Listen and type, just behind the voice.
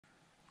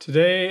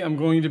Today I'm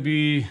going to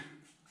be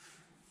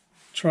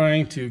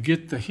trying to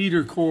get the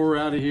heater core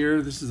out of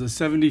here. This is a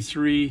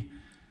 73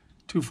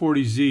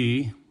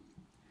 240Z,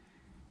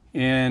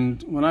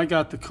 and when I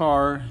got the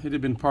car, it had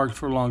been parked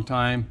for a long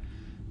time,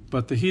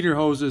 but the heater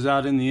hoses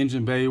out in the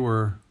engine bay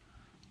were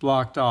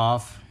blocked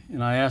off,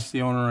 and I asked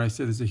the owner, I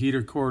said, is the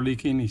heater core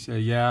leaking? He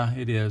said, yeah,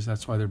 it is.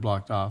 That's why they're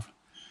blocked off,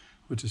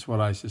 which is what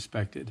I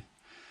suspected.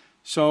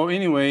 So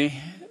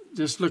anyway,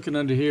 just looking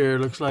under here, it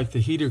looks like the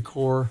heater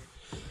core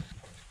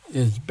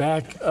is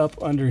back up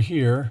under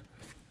here,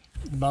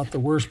 about the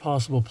worst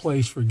possible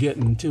place for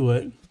getting to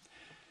it.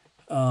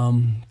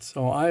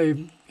 So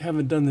I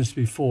haven't done this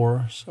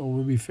before, so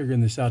we'll be figuring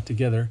this out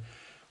together.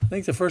 I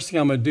think the first thing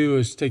I'm going to do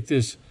is take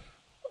this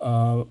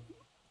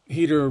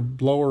heater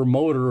blower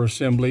motor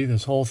assembly,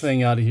 this whole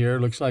thing out of here. It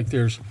looks like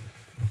there's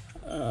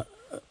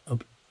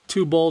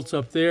 2 bolts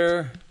up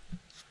there,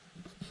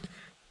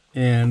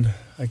 and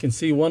I can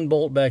see 1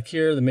 bolt back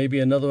here. There may be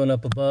another one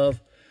up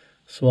above.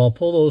 So I'll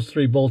pull those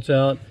 3 bolts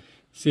out,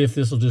 see if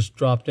this will just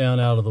drop down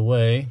out of the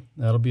way.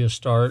 That'll be a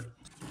start.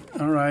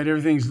 All right,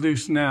 everything's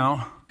loose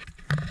now.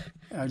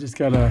 I just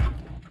gotta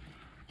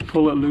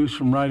pull it loose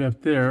from right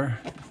up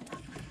there.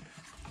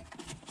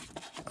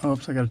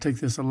 Oops, I gotta take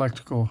this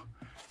electrical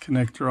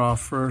connector off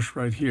first,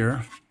 right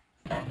here.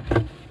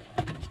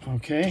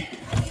 Okay,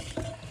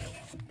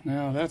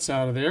 now that's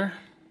out of there.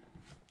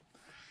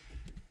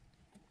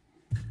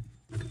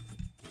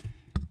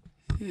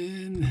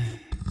 And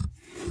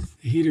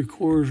the heater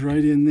core is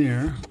right in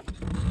there.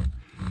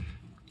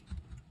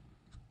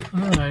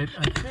 All right,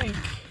 I think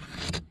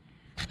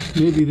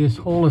maybe this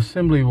whole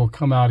assembly will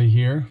come out of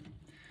here.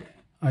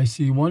 I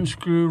see 1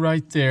 screw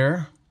right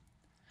there.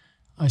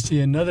 I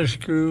see another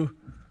screw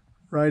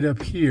right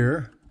up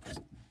here.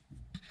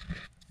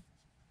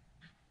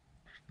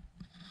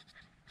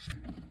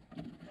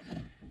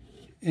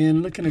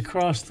 And looking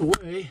across the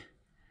way,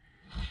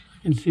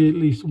 I can see at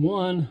least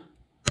 1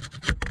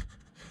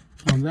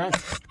 on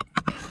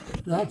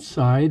that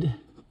side.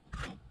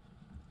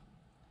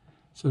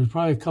 So there's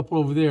probably a couple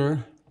over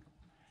there.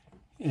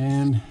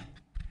 And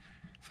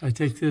if I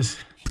take this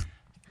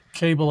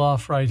cable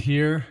off right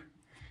here,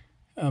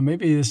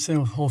 maybe this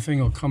whole thing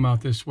will come out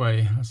this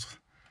way. That's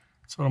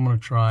what I'm going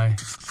to try.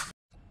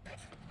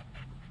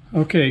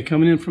 Okay,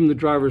 coming in from the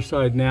driver's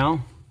side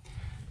now.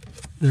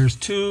 There's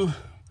 2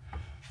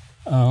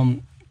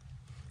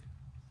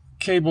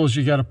 cables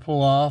you got to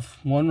pull off.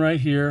 One right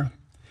here,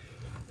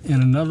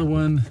 and another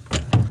one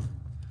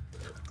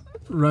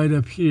right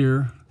up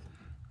here.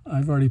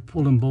 I've already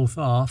pulled them both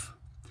off.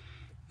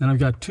 Then I've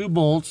got 2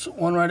 bolts,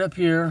 one right up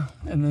here,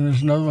 and then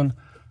there's another one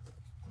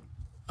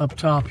up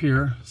top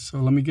here. So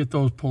let me get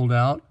those pulled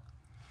out.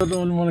 I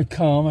don't want to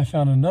come. I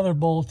found another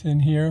bolt in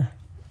here.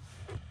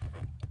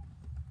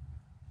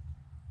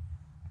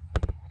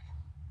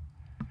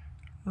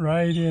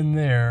 Right in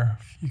there,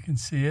 if you can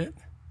see it.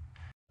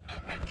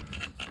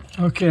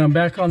 Okay, I'm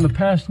back on the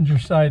passenger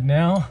side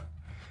now.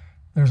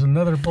 There's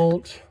another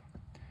bolt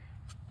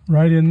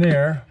right in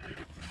there.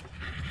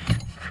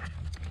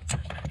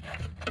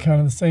 Kind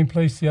of the same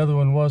place the other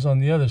one was on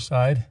the other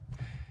side.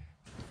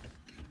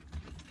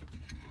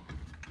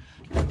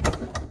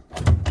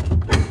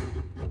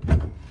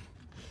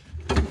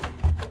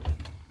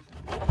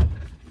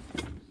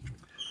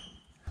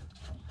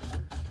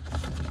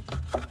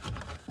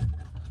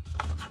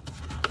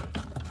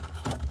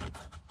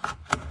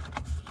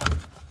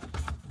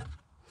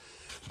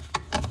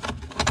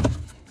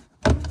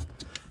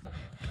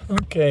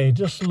 Okay,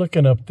 just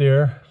looking up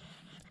there.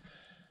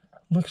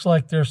 Looks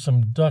like there's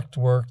some duct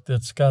work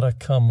that's got to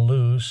come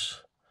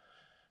loose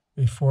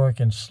before I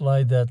can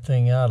slide that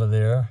thing out of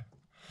there.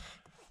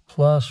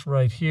 Plus,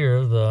 right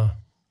here, the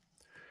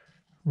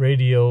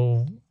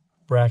radio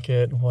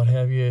bracket, what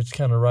have you, it's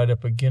kind of right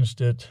up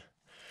against it.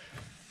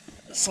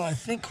 So I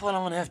think what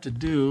I'm going to have to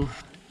do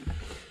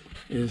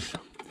is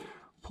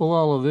pull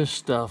all of this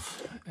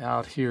stuff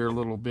out here a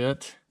little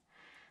bit.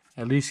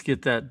 At least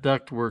get that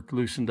duct work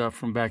loosened up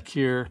from back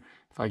here.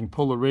 If I can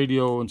pull the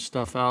radio and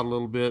stuff out a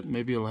little bit,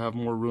 maybe it'll have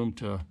more room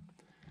to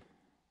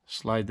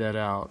slide that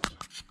out.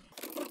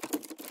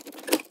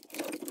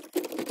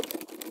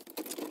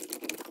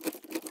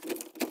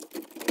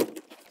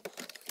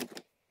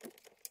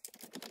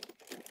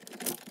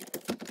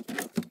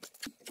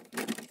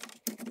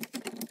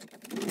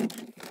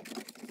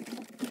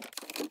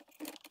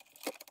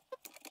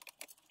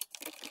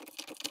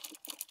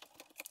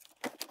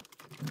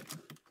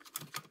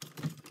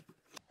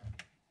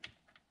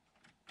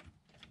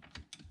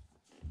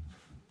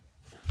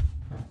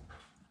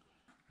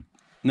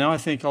 Now I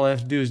think all I have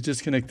to do is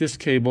disconnect this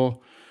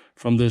cable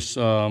from this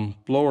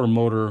blower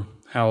motor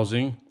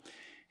housing,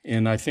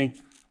 and I think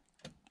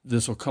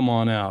this will come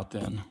on out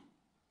then.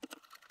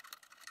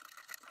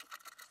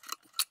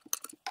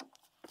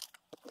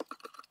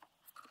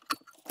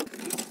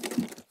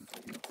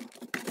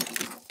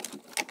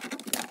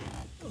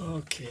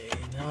 Okay,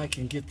 now I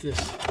can get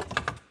this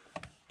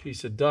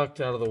piece of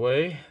duct out of the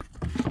way.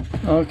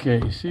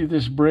 Okay, see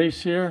this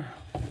brace here?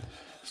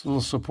 This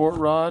little support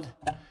rod?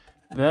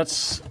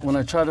 that's when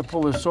I try to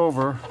pull this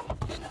over,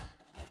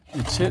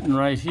 it's hitting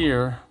right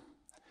here.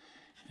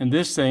 And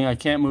this thing, I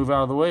can't move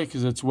out of the way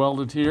because it's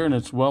welded here and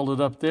it's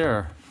welded up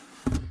there.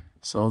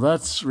 So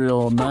that's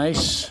real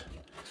nice.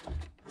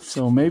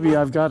 So maybe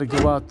I've got to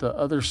go out the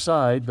other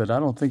side, but I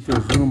don't think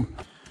there's room.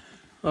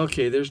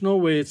 Okay, there's no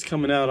way it's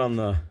coming out on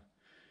the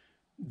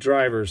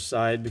driver's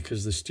side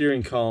because the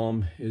steering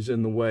column is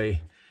in the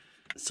way.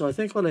 So I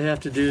think what I have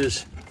to do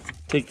is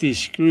take these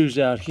screws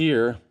out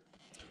here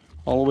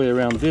all the way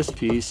around this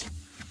piece,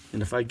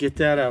 and if I get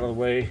that out of the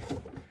way,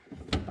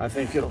 I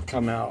think it'll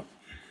come out.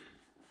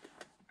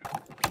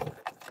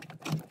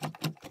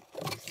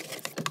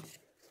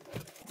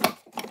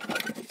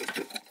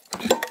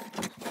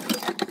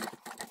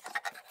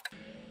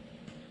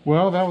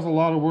 Well, that was a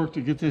lot of work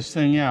to get this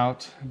thing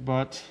out,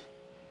 but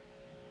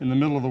in the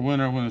middle of the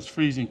winter when it's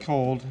freezing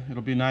cold,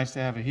 it'll be nice to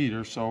have a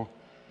heater, so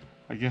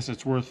I guess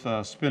it's worth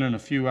spending a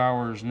few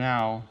hours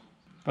now.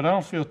 But I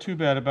don't feel too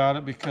bad about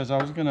it because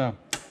I was gonna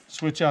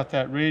switch out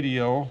that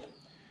radio.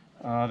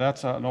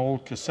 That's an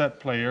old cassette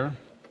player.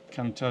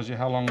 Kind of tells you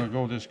how long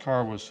ago this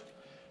car was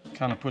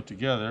kind of put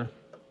together.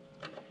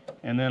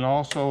 And then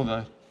also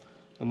the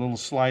little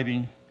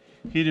sliding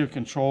heater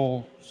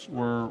controls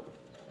were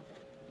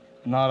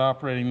not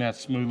operating that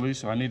smoothly,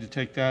 so I need to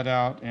take that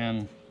out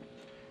and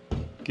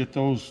get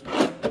those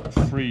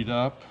freed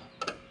up.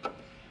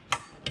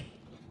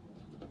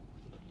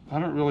 I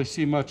don't really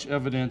see much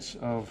evidence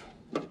of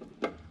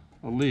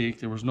a leak.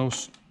 There was no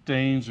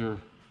stains or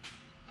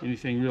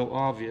anything real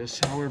obvious.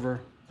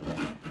 However,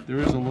 there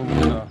is a little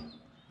bit of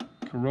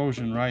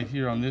corrosion right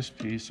here on this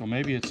piece, so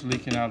maybe it's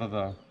leaking out of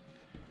the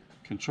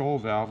control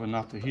valve and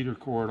not the heater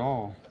core at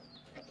all.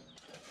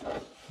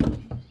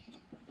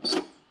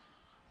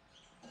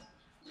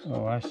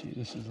 Oh, I see.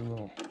 This is a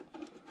little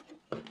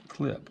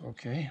clip.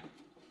 Okay.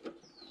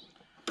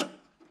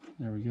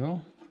 There we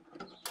go.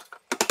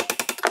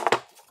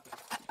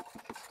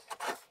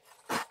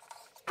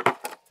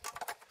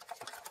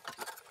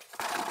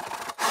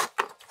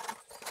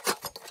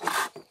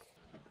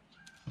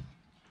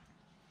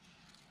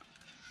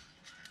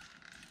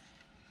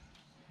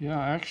 Yeah,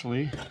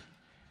 actually,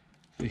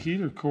 the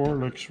heater core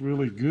looks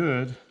really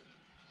good.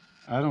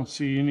 I don't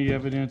see any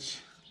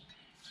evidence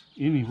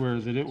anywhere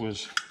that it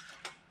was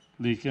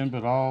leaking,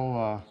 but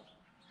I'll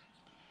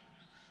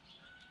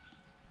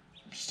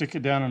stick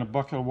it down in a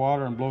bucket of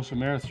water and blow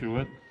some air through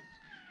it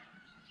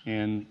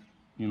and,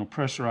 you know,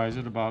 pressurize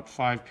it about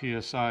 5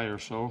 psi or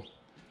so.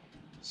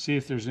 See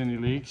if there's any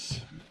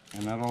leaks,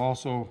 and that'll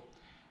also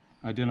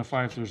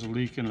identify if there's a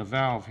leak in the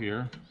valve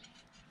here.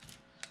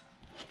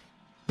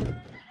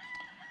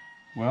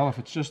 Well, if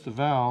it's just the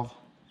valve,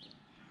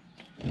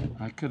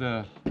 I could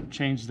have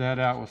changed that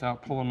out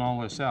without pulling all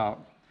this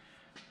out,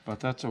 but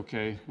that's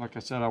okay. Like I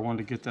said, I wanted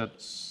to get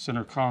that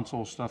center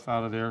console stuff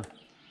out of there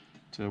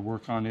to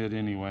work on it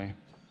anyway.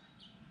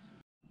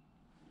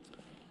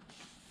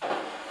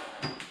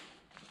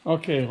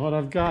 Okay, what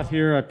I've got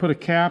here, I put a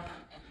cap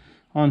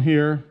on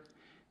here.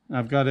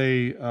 I've got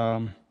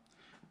a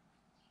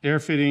air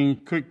fitting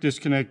quick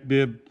disconnect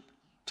bib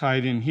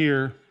tied in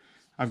here.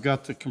 I've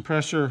got the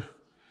compressor,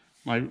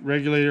 my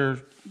regulator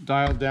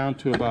dialed down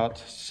to about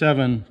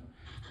 7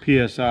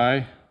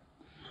 psi.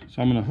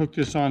 So I'm going to hook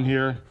this on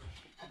here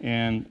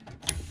and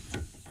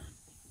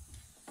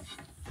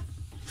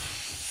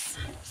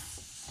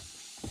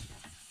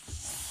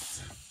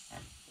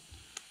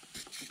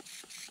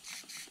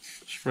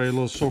spray a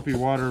little soapy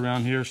water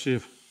around here. See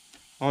if,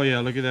 oh yeah,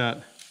 look at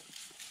that.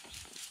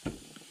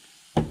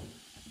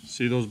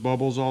 See those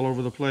bubbles all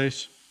over the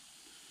place?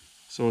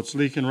 So it's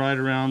leaking right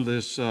around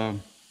this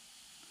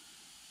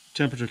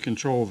temperature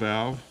control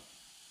valve.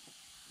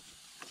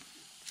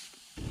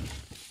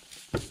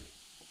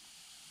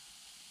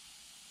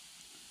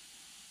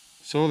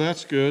 So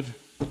that's good.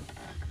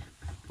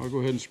 I'll go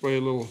ahead and spray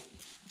a little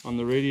on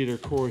the radiator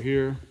core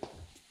here.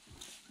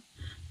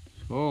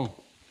 Oh,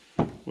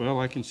 well,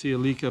 I can see a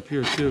leak up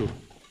here too.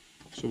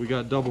 So we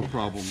got double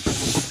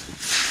problems.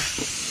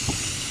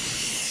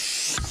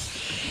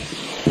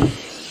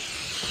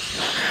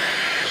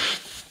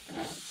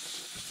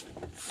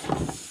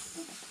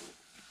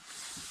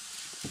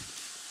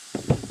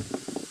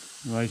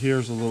 Right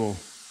here's a little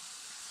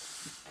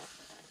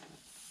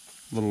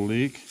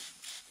leak.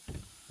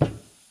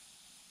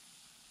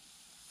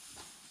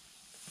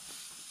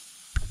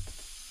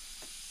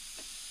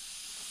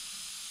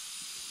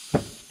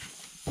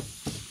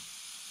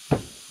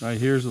 Right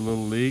here's a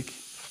little leak.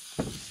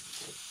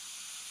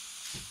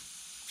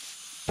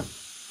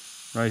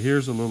 Right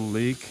here's a little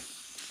leak.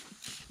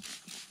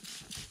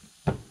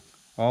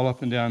 All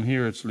up and down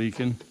here it's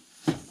leaking.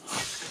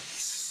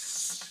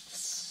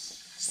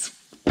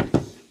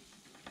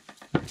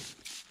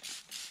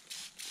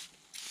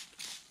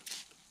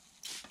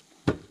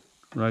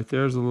 Right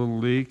there's a little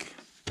leak.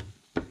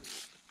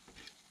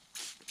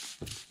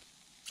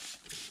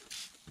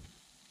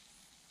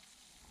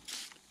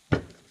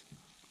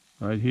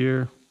 Right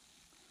here.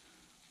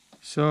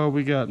 So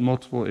we got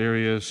multiple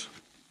areas.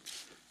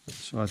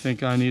 So I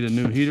think I need a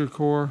new heater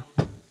core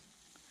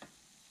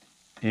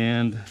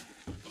and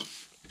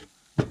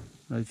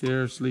Right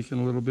there, it's leaking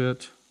a little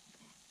bit.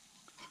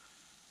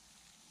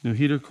 New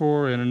heater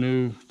core and a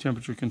new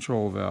temperature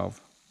control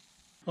valve.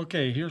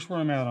 Okay, here's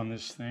where I'm at on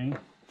this thing.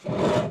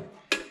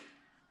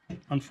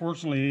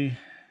 Unfortunately,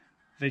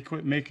 they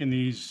quit making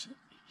these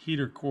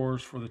heater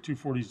cores for the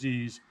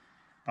 240Zs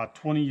about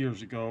 20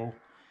 years ago.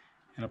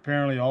 And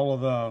apparently all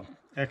of the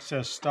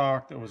excess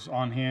stock that was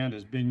on hand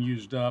has been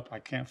used up. I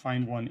can't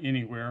find one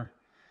anywhere.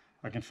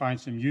 I can find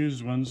some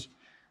used ones.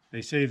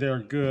 They say they're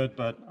good,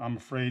 but I'm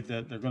afraid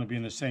that they're going to be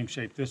in the same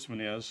shape this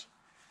one is.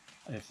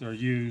 If they're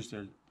used,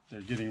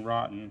 they're getting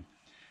rotten.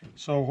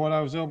 So what I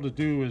was able to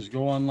do is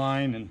go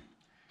online and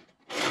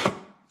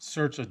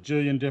search a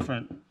jillion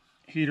different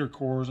heater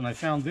cores, and I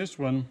found this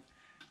one,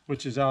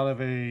 which is out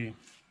of a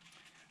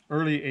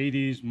early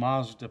 80s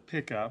Mazda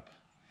Pickup.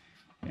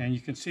 And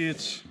you can see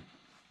it's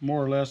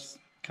more or less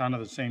kind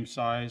of the same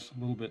size, a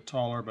little bit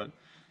taller, but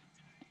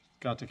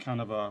got the kind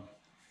of a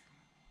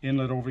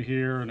inlet over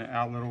here and an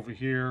outlet over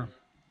here.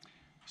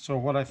 So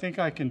what I think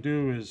I can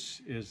do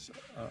is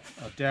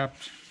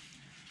adapt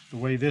the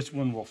way this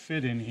one will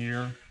fit in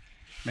here.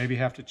 Maybe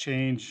have to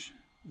change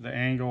the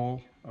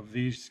angle of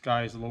these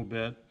guys a little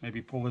bit.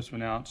 Maybe pull this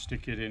one out,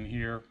 stick it in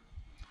here,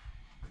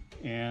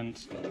 and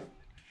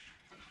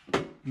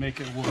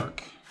make it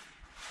work.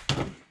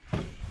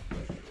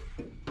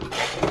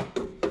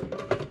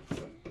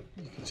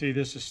 You can see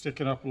this is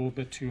sticking up a little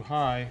bit too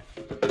high,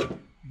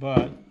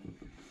 but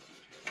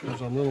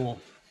there's a little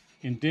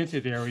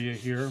indented area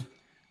here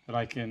that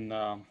I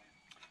can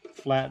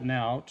flatten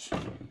out.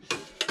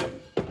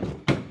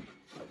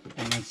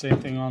 And then same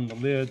thing on the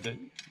lid that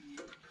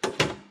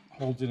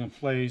holds it in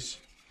place.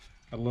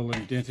 Got a little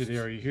indented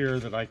area here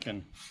that I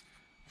can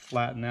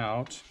flatten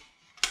out.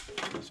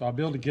 So I'll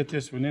be able to get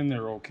this one in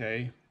there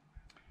okay.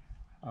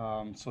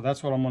 So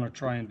that's what I'm going to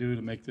try and do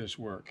to make this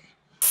work.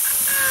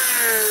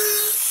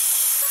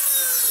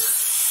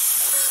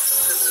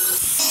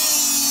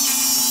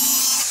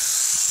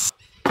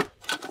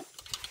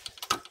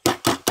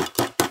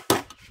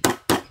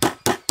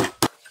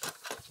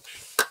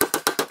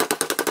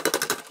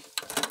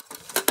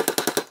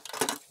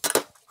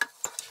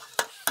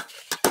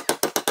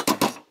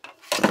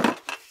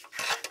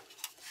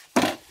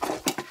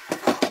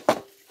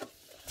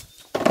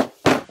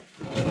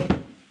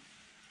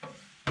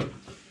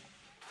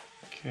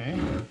 Okay.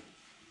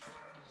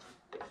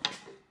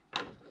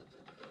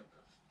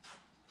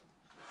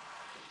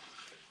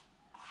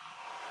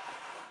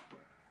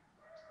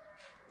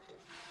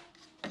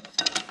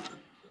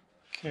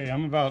 Okay,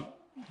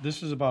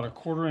 this is about a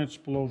 1/4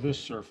 inch below this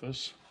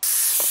surface.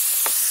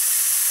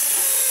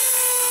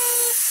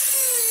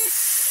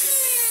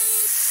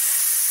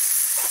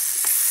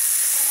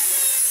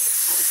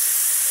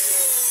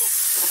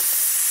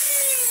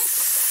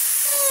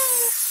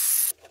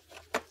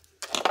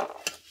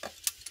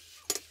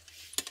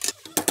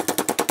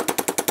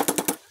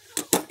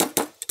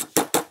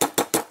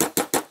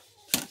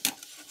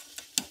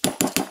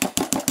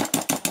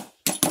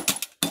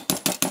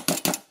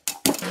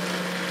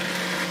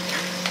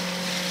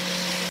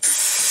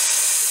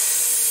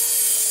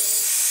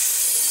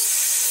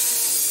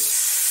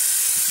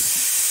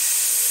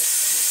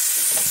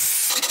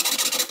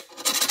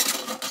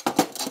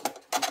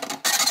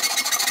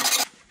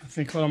 I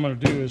think what I'm going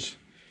to do is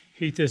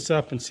heat this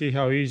up and see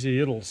how easy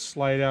it'll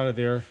slide out of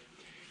there,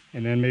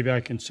 and then maybe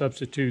I can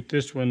substitute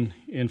this one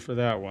in for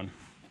that one.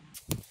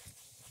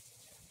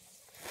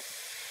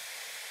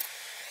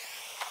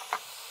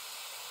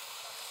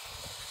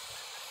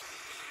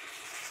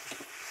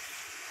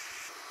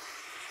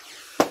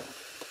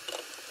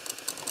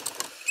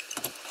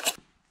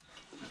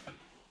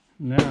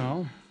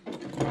 Now,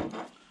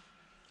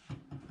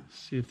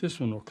 see if this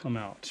one will come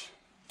out.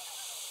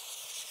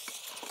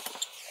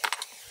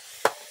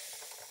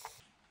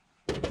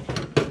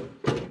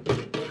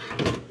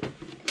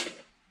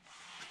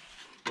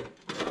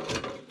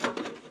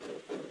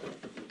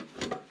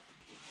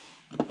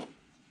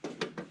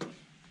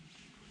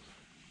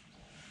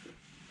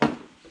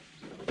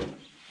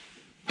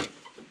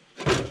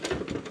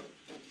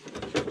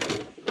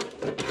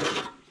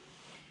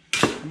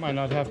 I might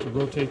not have to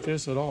rotate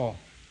this at all.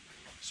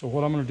 So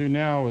what I'm going to do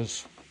now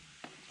is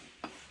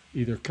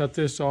either cut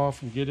this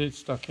off and get it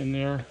stuck in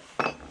there,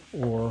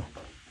 or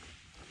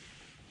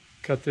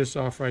cut this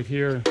off right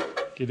here,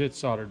 get it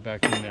soldered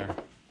back in there.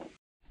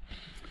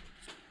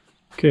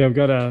 Okay,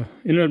 ended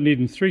up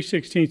needing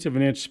 3/16 of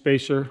an inch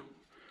spacer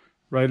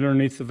right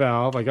underneath the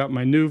valve. I got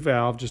my new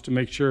valve just to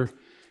make sure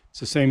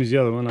it's the same as the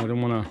other one. I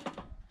don't want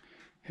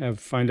to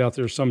find out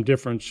there's some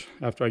difference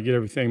after I get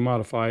everything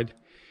modified.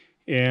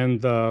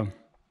 And the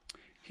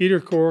heater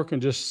core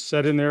can just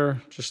set in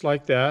there just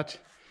like that.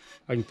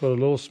 I can put a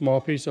little small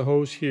piece of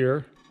hose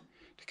here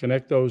to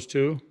connect those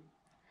two.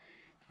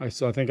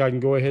 So I think I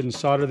can go ahead and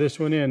solder this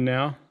one in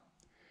now.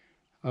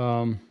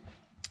 And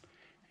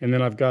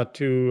then I've got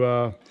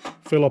to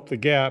fill up the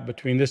gap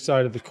between this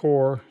side of the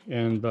core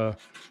and the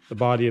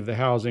body of the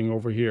housing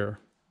over here.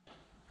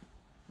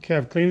 Okay,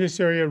 I've cleaned this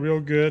area real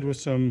good with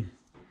some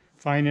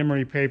fine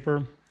emery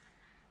paper.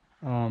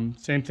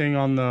 Same thing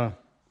on the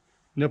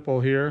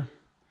nipple here.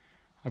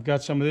 I've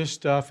got some of this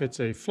stuff. It's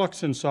a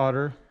fluxin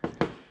solder.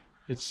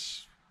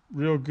 It's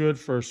real good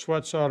for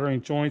sweat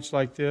soldering joints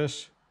like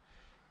this.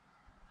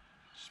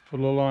 Just put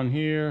a little on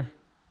here.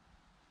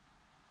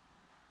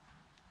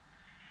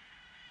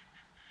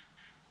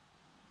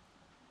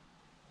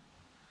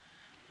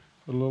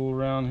 Put a little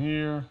around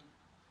here.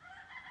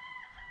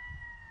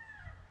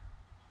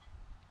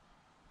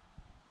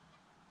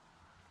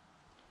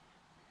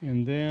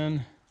 And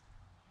then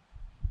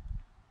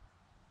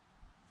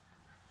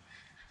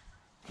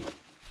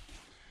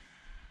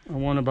I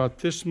want about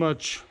this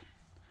much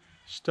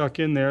stuck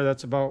in there.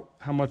 That's about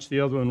how much the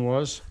other one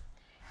was.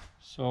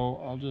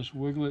 So I'll just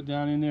wiggle it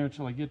down in there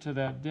until I get to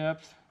that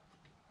depth.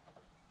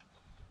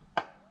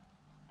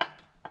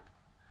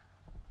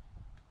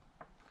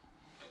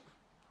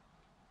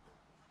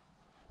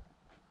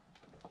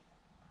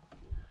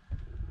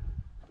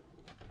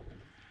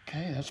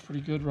 Okay, that's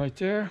pretty good right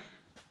there.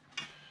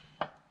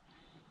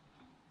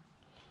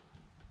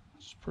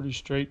 It's pretty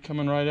straight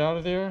coming right out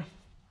of there.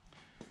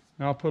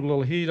 Now I'll put a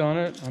little heat on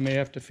it. I may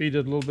have to feed it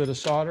a little bit of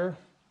solder.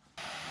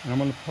 And I'm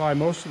going to apply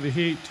most of the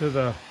heat to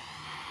the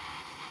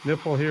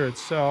nipple here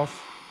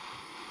itself.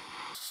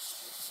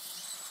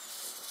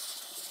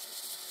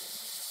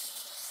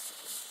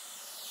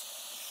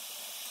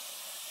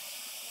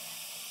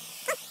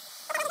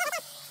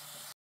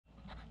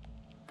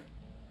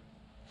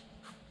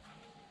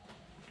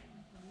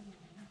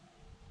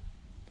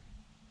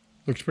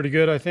 Looks pretty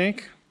good, I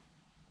think.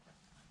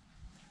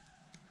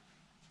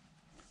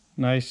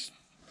 Nice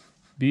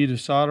bead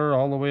of solder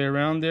all the way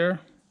around there.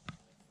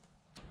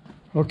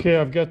 Okay,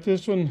 I've got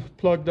this one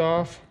plugged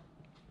off.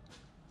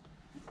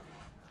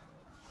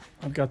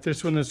 I've got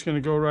this one that's going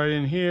to go right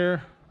in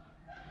here.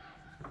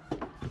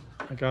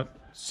 I got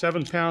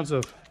 7 pounds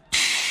of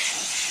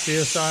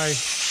PSI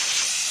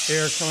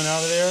air coming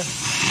out of there.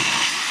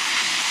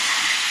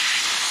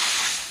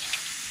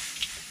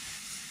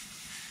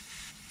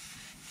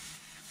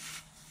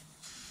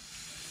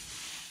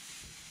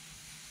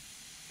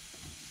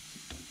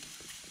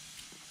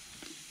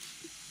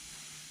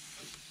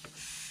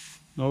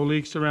 No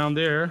leaks around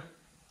there.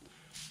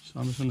 So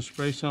I'm just going to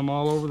spray some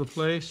all over the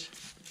place.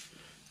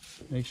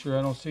 Make sure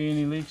I don't see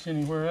any leaks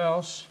anywhere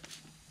else.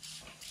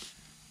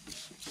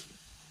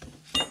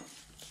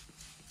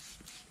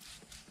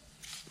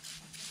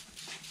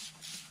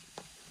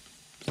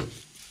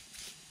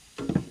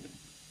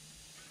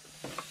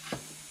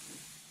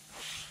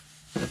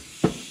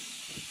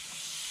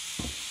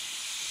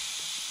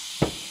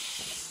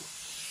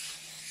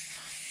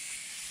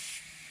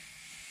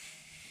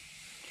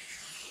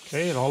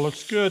 Okay, it all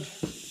looks good.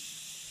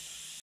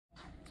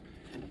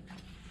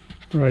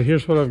 All right,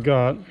 here's what I've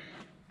got.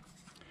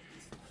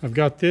 I've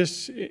got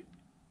this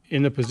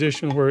in the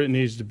position where it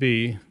needs to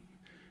be.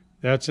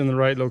 That's in the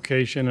right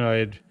location. I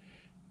had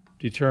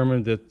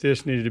determined that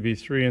this needed to be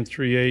 3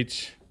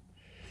 3/8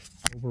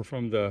 over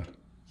from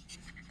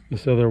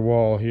this other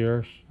wall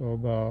here. So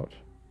about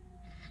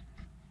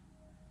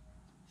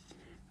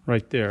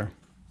right there.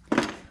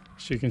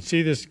 So you can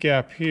see this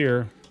gap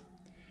here.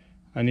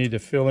 I need to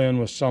fill in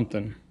with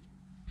something.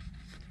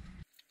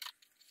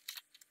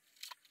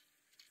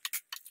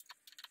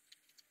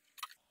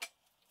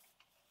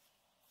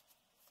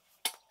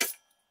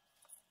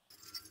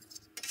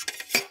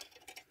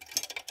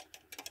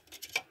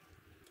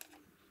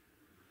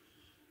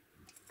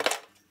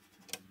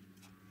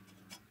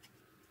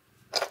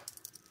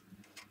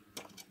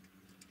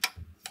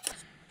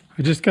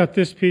 I just got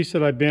this piece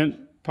that I bent,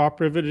 pop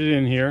riveted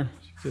in here.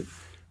 It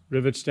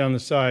rivets down the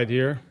side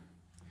here.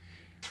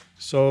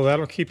 So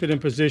that'll keep it in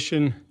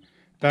position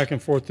back and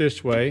forth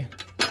this way.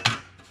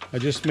 I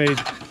just made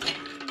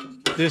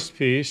this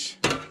piece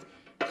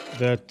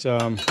that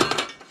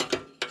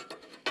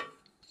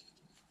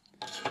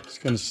it's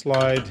going to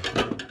slide,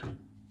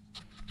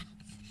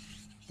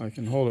 if I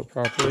can hold it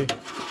properly,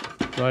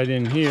 right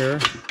in here.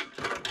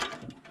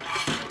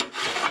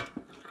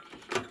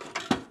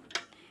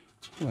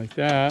 Like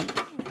that,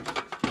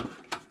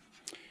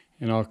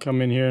 and I'll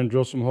come in here and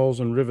drill some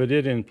holes and rivet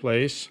it in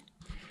place.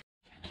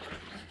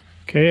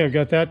 Okay, I've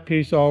got that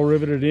piece all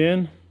riveted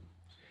in,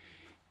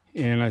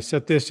 and I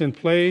set this in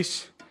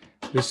place.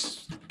 This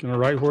is gonna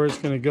right where it's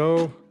gonna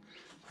go.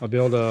 I'll be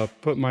able to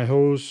put my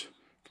hose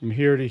from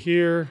here to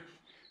here,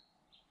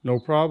 no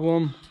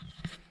problem.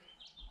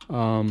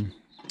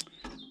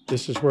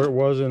 This is where it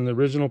was in the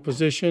original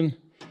position.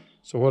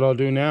 So what I'll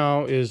do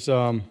now is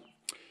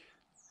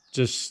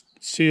just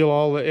seal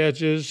all the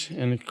edges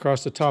and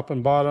across the top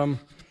and bottom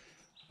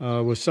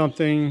with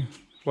something.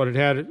 What it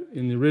had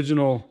in the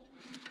original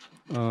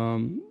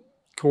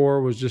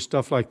core was just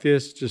stuff like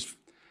this, just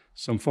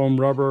some foam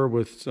rubber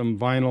with some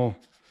vinyl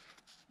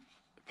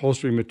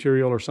upholstery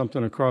material or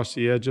something across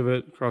the edge of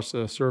it, across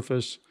the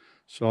surface.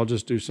 So I'll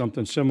just do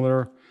something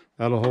similar.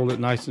 That'll hold it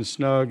nice and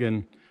snug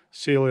and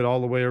seal it all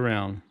the way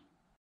around.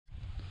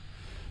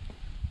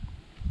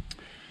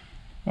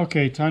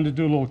 Okay, time to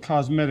do a little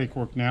cosmetic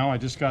work now. I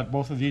just got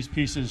both of these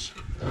pieces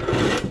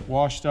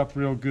washed up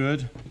real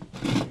good,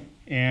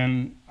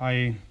 and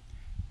I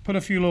put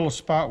a few little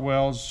spot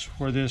welds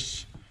where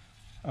this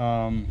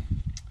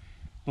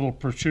little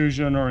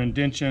protrusion or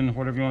indention,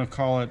 whatever you want to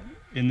call it,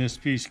 in this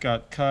piece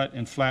got cut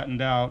and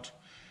flattened out.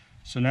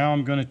 So now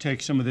I'm going to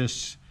take some of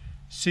this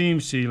seam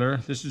sealer.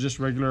 This is just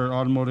regular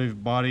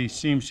automotive body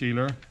seam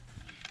sealer,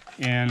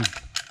 and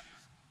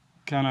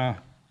kind of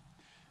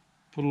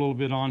put a little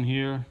bit on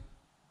here.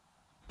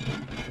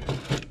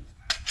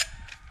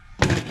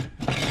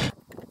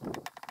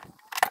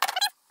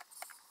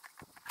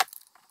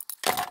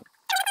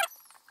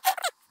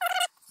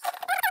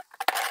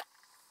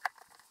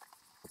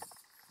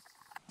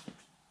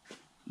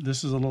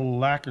 This is a little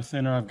lacquer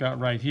thinner I've got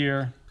right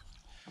here.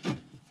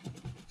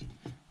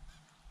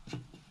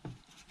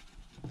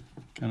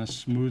 Kind of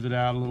smooth it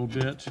out a little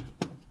bit.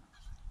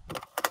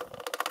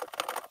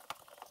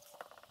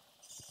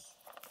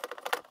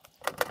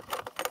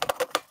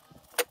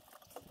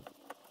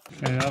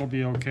 Okay, that'll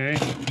be okay.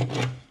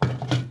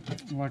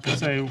 Like I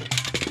say,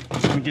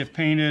 it's going to get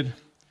painted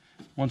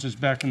once it's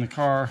back in the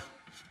car.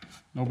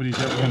 Nobody's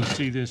ever going to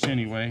see this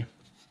anyway.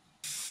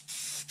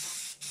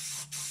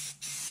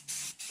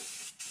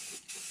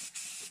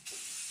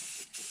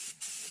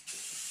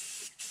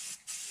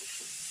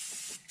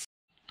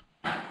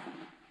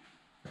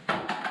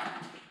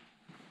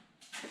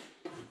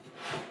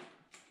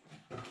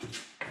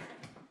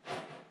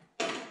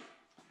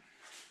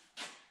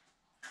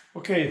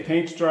 Okay, the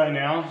paint's dry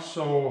now,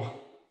 so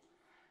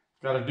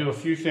got to do a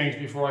few things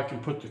before I can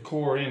put the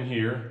core in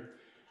here.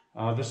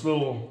 This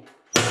little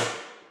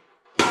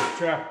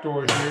trap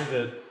door here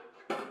that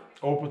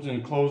opens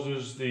and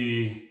closes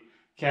the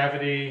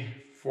cavity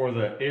for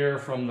the air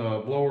from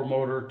the blower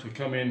motor to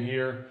come in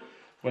here.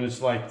 When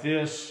it's like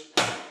this,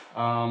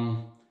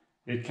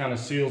 it kind of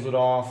seals it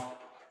off.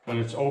 When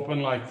it's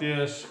open like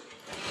this,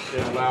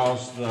 it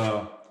allows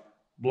the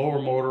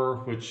blower motor,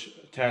 which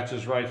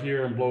attaches right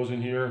here and blows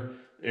in here.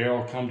 Air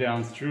will come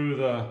down through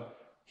the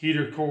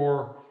heater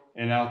core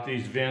and out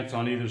these vents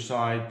on either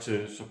side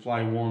to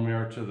supply warm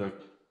air to the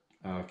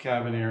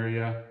cabin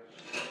area.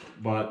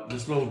 But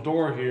this little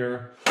door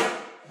here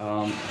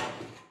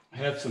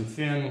had some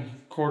thin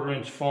 1/4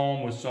 inch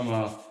foam with some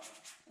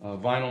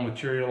vinyl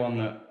material on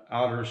the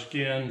outer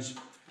skins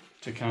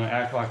to kind of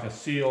act like a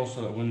seal,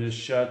 so that when this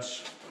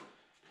shuts,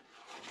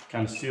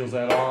 kind of seals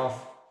that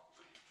off.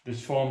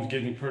 This foam's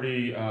getting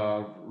pretty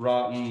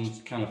rotten,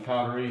 kind of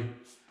powdery.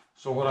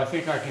 So what I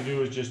think I can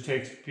do is just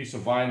take a piece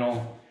of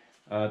vinyl,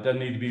 doesn't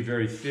need to be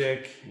very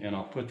thick, and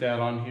I'll put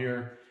that on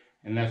here,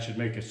 and that should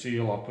make a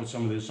seal. I'll put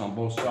some of this on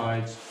both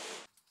sides.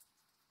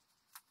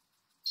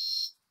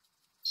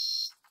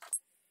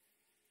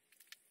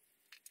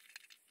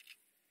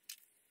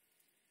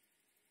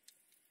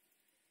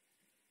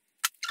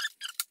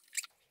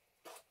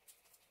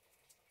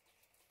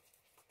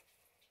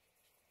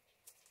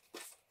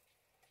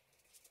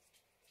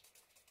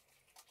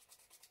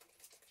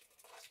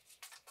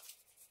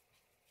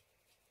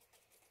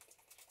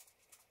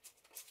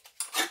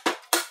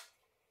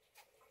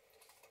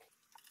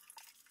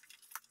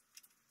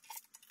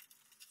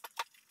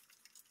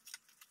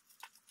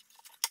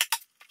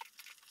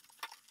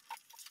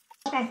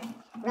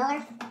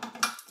 Roller.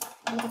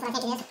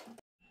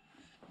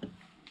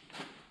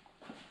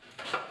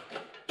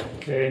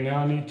 Okay, now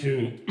I need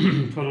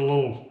to put a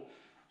little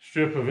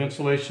strip of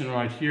insulation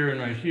right here and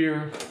right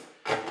here,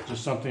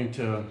 just something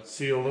to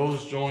seal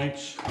those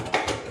joints.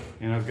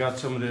 And I've got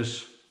some of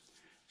this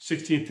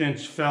 16th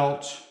inch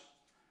felt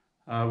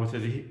with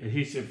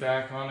adhesive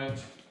back on it.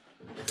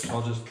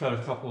 I'll just cut a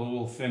couple of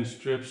little thin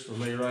strips to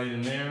lay right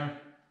in there.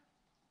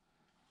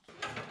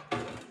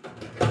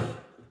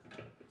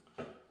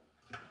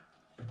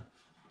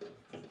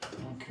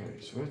 Okay,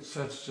 so it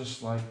sets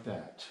just like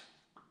that.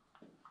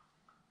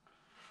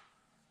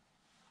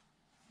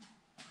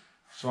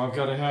 So I've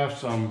got to have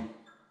some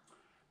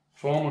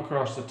foam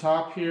across the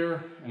top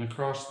here and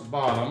across the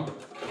bottom.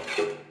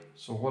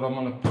 So what I'm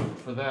going to put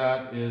for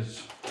that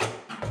is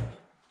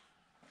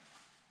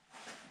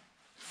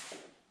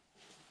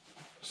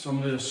some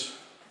of this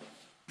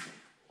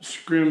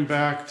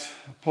scrim-backed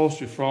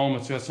upholstery foam.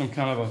 It's got some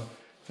kind of a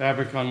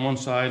fabric on one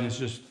side and it's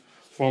just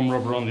foam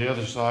rubber on the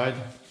other side.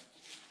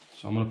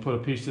 So I'm going to put a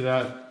piece of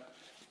that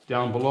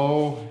down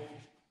below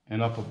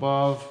and up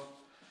above.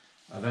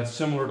 That's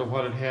similar to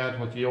what it had,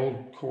 what the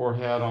old core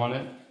had on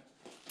it.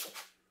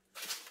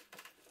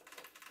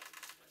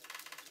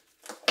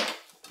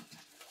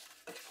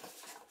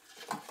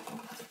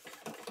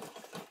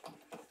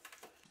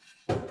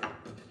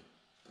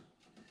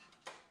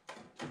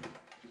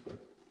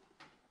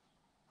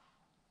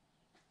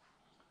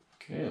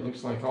 Okay, it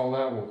looks like all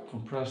that will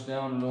compress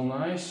down real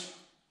nice.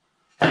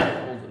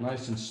 Hold it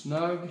nice and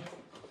snug.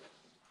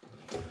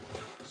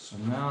 So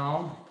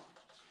now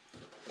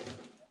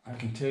I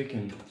can take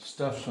and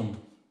stuff some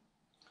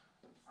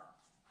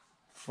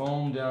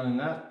foam down in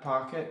that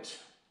pocket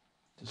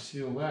to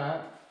seal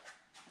that.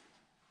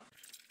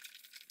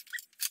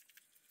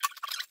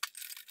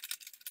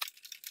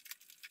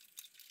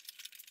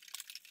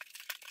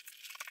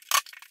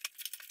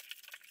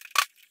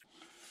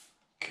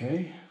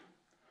 Okay,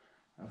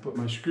 I put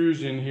my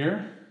screws in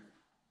here.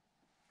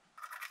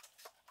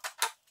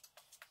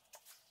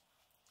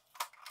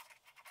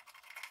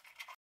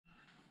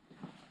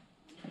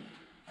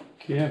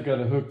 Okay, I've got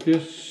to hook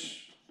this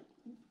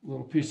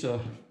little piece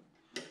of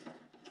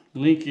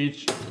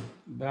linkage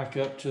back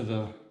up to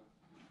the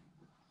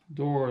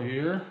door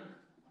here.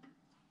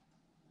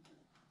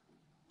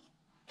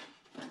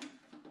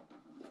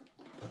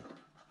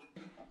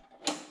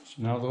 So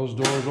now those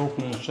doors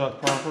open and shut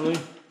properly.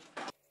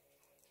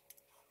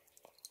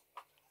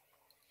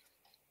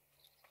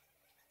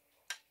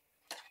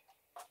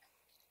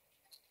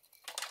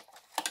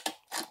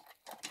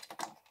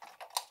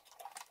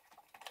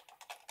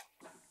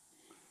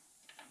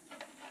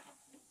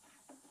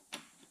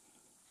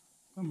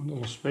 A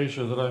little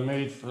spacer that I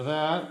made for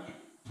that.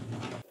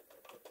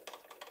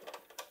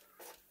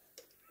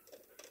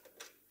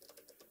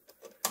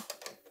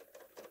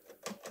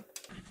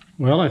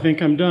 Well, I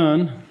think I'm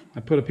done. I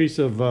put a piece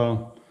of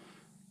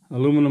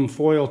aluminum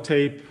foil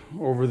tape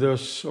over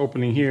this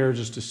opening here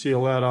just to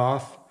seal that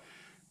off.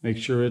 Make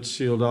sure it's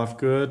sealed off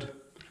good.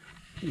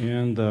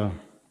 And the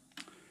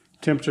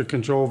temperature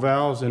control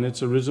valves in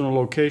its original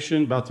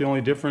location. About the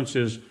only difference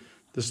is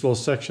this little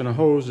section of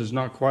hose is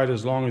not quite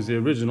as long as the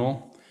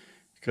original.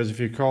 Because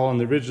if you recall in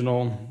the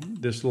original,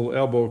 this little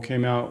elbow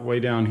came out way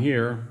down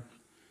here.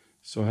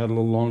 So I had a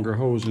little longer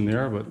hose in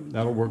there, but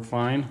that'll work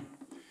fine.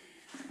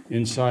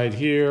 Inside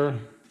here,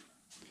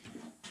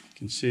 you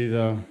can see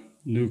the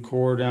new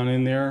core down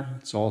in there.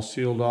 It's all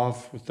sealed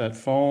off with that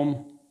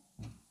foam.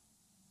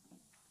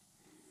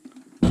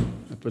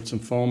 I put some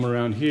foam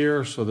around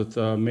here so that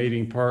the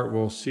mating part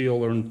will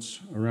seal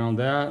around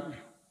that.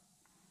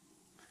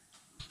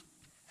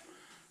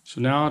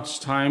 So now it's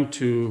time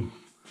to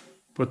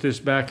put this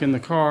back in the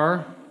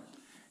car,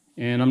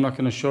 and I'm not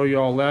going to show you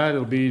all that.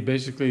 It'll be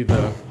basically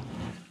the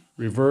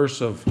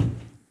reverse of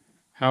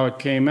how it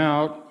came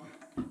out.